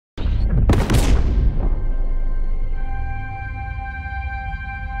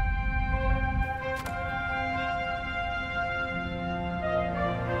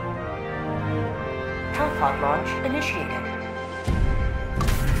launch initiated.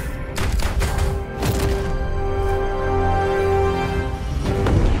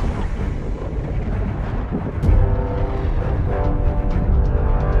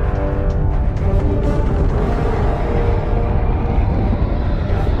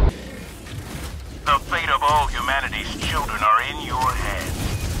 The fate of all humanity's children are in your hands.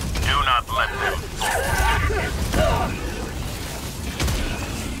 Do not let them fall.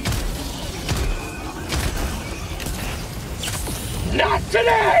 Not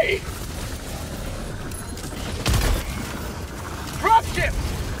today! Dropship!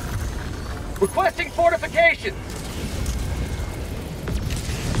 Requesting fortifications!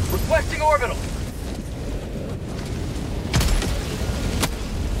 Requesting orbital!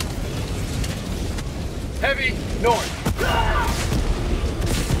 Heavy, north.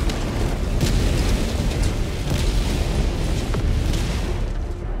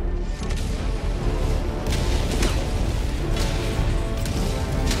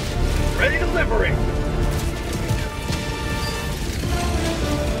 Ready to liberate.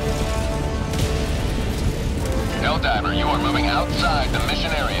 Helldiver, you are moving outside the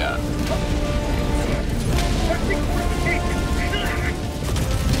mission area. Requesting fortifications.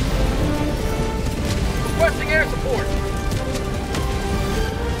 Requesting air support.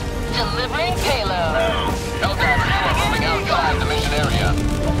 Delivering payload. Helldiver, you are moving outside the mission area.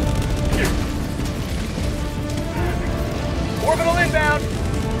 Orbital inbound.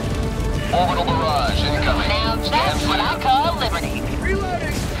 Orbital barrage incoming. Now that's what I call liberty.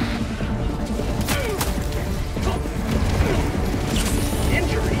 Reloading.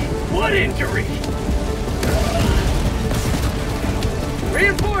 Injury? What injury?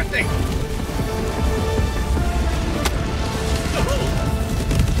 Reinforcing.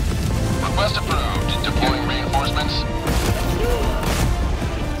 Request approved. Deploying reinforcements.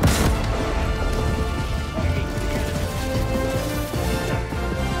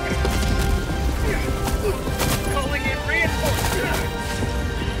 Calling in reinforcements.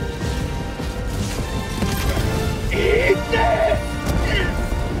 Eat this!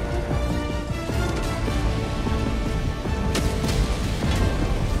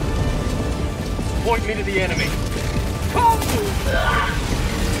 Point me to the enemy. Come!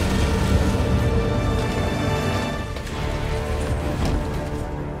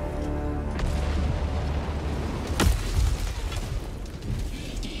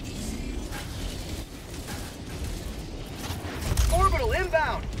 Orbital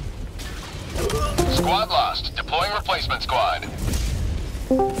inbound! Squad lost. Deploying replacement squad.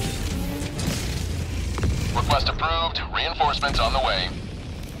 Request approved. Reinforcements on the way.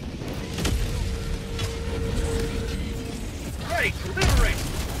 Ready to liberate!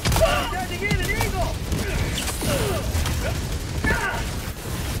 Standing in an eagle!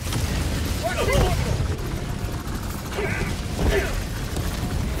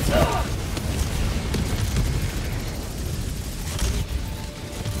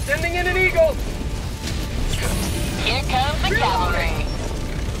 Sending in an eagle! Here comes the cavalry.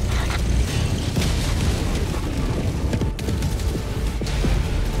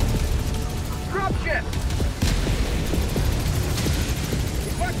 Dropship!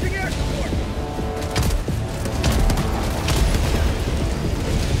 Requesting air support!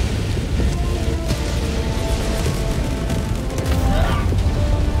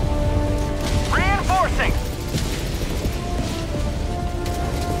 Reinforcing!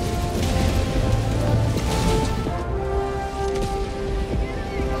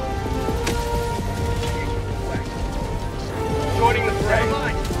 Joining the fray.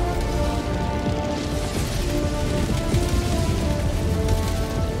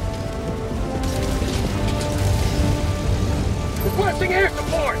 Requesting air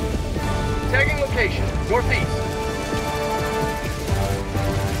support! Tagging location, northeast.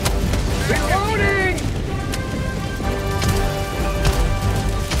 Reloading!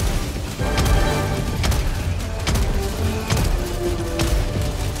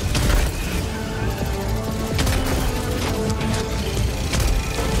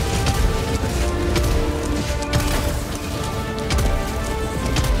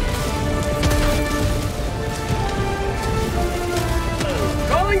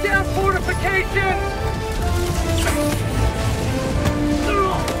 Calling down fortifications!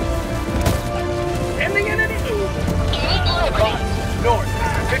 Ending in any... North,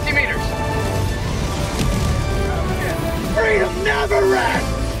 50 meters. Freedom never rests!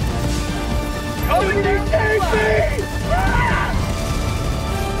 Coming to take me!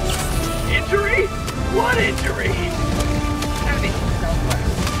 Injury? What injury? Heavy,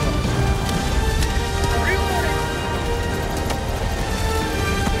 southwest. Reloading.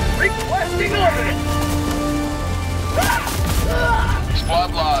 Requesting orbital.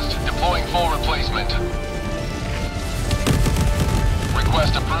 Squad lost. Deploying full replacement.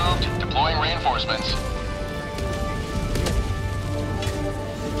 Request approved. Deploying reinforcements.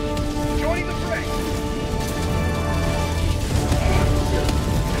 Joining the fray.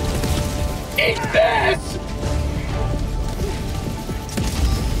 Eat this!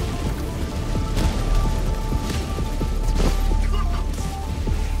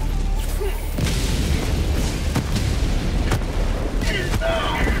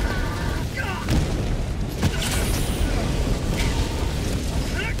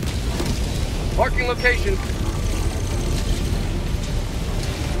 Marking location.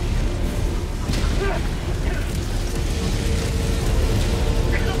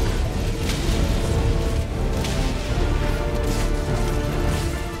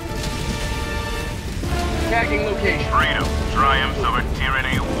 Tagging location. Freedom triumphs over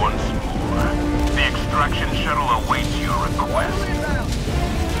tyranny once more. The extraction shuttle awaits your request.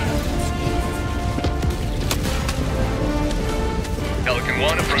 Pelican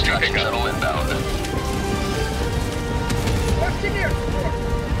 1 approaching Extraction pickup. shuttle inbound.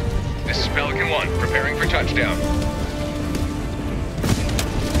 This is Pelican 1, preparing for touchdown.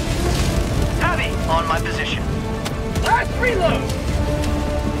 Heavy on my position. Last reload!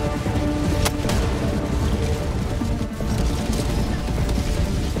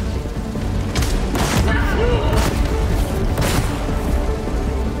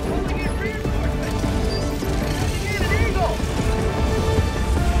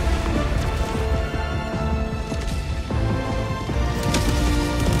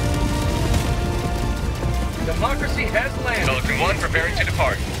 Democracy has landed. Pelican 1 preparing to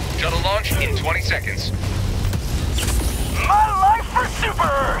depart. Shuttle launch in 20 seconds. My life for Super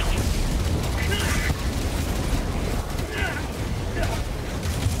Earth!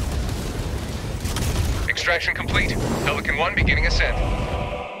 Extraction complete. Pelican 1 beginning ascent.